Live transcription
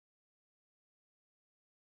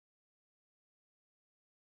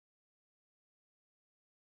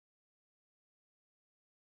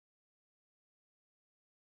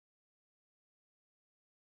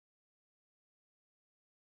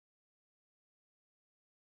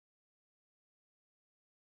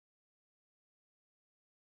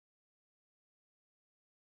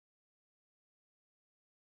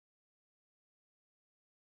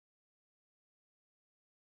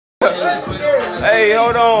Hey,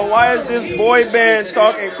 hold on. Why is this boy band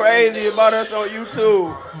talking crazy about us on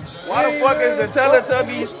YouTube? Why the fuck is the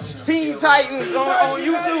Teletubbies Teen Titans on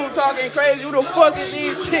YouTube talking crazy? Who the fuck is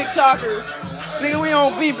these TikTokers? Nigga, we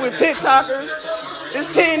don't beef with TikTokers.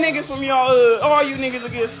 There's 10 niggas from y'all hood. All you niggas will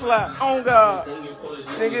get slapped. On God.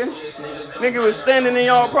 Nigga was standing in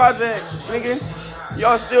y'all projects. Nigga,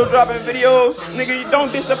 y'all still dropping videos. Nigga, you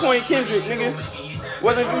don't disappoint Kendrick, nigga.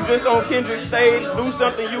 Wasn't you just on Kendrick's stage? Do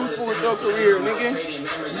something useful with your career, nigga.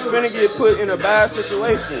 You finna get put in a bad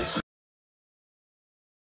situation.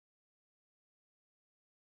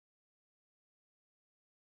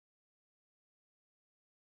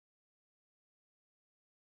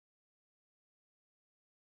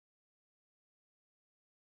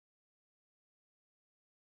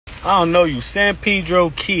 I don't know you San Pedro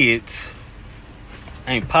kids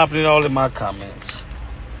ain't popping it all in my comments.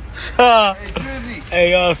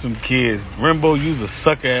 Hey, y'all some kids. Remble, you's a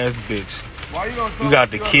sucker ass bitch. Why you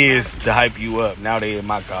got the kids to hype you up. Now they in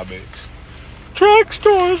my comments. Track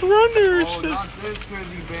stars, runners.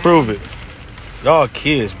 Prove it. Y'all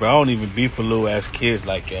kids, bro. I don't even beef for little ass kids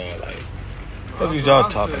like y'all. Like, what is y'all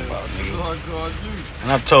talking about, nigga?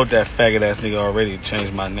 And I've told that faggot ass nigga already to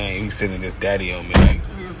change my name. He's sending his daddy on me. Like,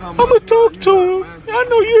 I'ma talk to him. I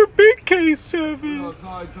know you're a big K7.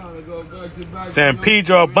 San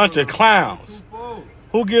Pedro, a bunch of clowns.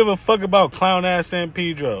 Who give a fuck about clown ass San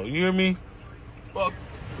Pedro? You hear me? Fuck.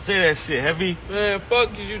 Say that shit, heavy. Man,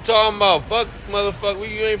 fuck is you talking about? Fuck, motherfucker.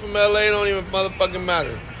 You ain't from LA, don't even motherfucking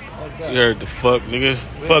matter. You heard the fuck, nigga.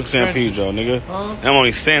 Fuck San Pedro, nigga. Huh? I'm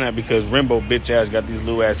only saying that because Remble bitch ass got these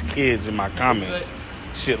little ass kids in my comments.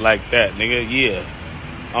 Shit like that, nigga. Yeah.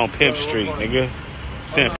 On Pimp Street, nigga.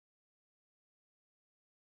 San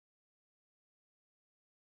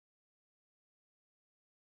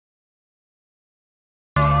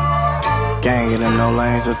Gang get in no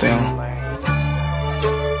lanes with them.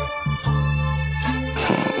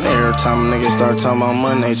 Every time a nigga start talking about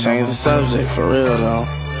money, they change the subject, for real though.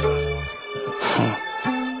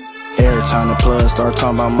 Every time the plug start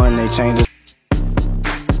talking about money, they change the.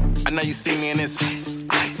 I know you see me in this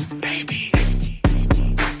ice, baby.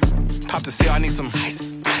 Pop the seal, I need some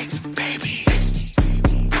ice, baby.